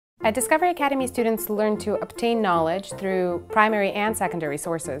At Discovery Academy, students learn to obtain knowledge through primary and secondary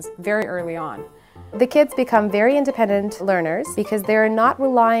sources very early on. The kids become very independent learners because they're not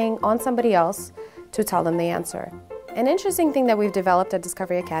relying on somebody else to tell them the answer. An interesting thing that we've developed at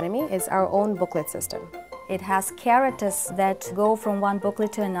Discovery Academy is our own booklet system. It has characters that go from one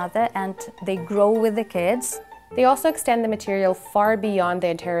booklet to another and they grow with the kids. They also extend the material far beyond the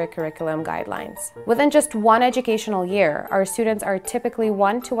entire curriculum guidelines. Within just one educational year, our students are typically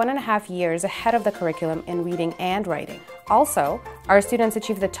 1 to 1.5 years ahead of the curriculum in reading and writing. Also, our students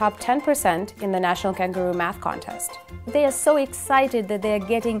achieve the top 10% in the National Kangaroo Math Contest. They are so excited that they are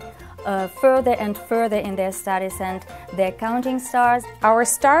getting further and further in their studies and they're counting stars. Our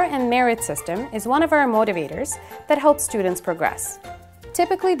star and merit system is one of our motivators that helps students progress.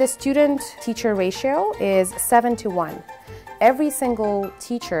 Typically, the student-teacher ratio is 7 to 1. Every single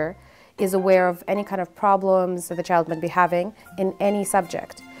teacher is aware of any kind of problems that the child might be having in any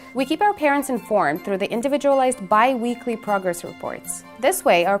subject. We keep our parents informed through the individualized bi-weekly progress reports. This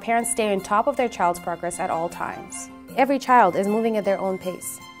way, our parents stay on top of their child's progress at all times. Every child is moving at their own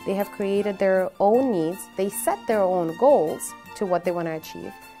pace. They have created their own needs, they set their own goals to what they want to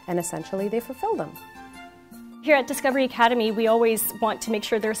achieve, and essentially they fulfill them. Here at Discovery Academy, we always want to make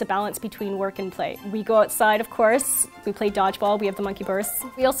sure there's a balance between work and play. We go outside, of course, we play dodgeball, we have the monkey bars.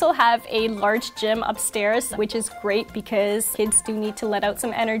 We also have a large gym upstairs, which is great because kids do need to let out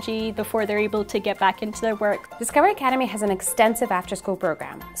some energy before they're able to get back into their work. Discovery Academy has an extensive after-school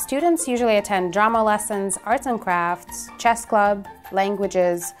program. Students usually attend drama lessons, arts and crafts, chess club,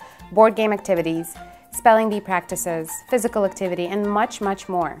 languages, board game activities, spelling bee practices, physical activity, and much, much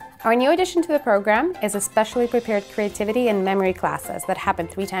more. Our new addition to the program is a specially prepared creativity and memory classes that happen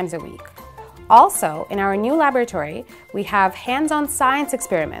 3 times a week. Also, in our new laboratory, we have hands-on science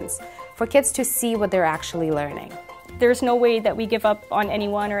experiments for kids to see what they're actually learning. There's no way that we give up on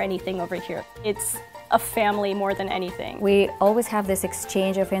anyone or anything over here. It's a family more than anything. We always have this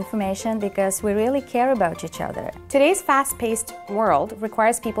exchange of information because we really care about each other. Today's fast-paced world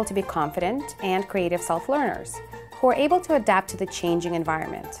requires people to be confident and creative self-learners who are able to adapt to the changing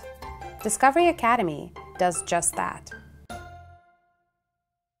environment. Discovery Academy does just that.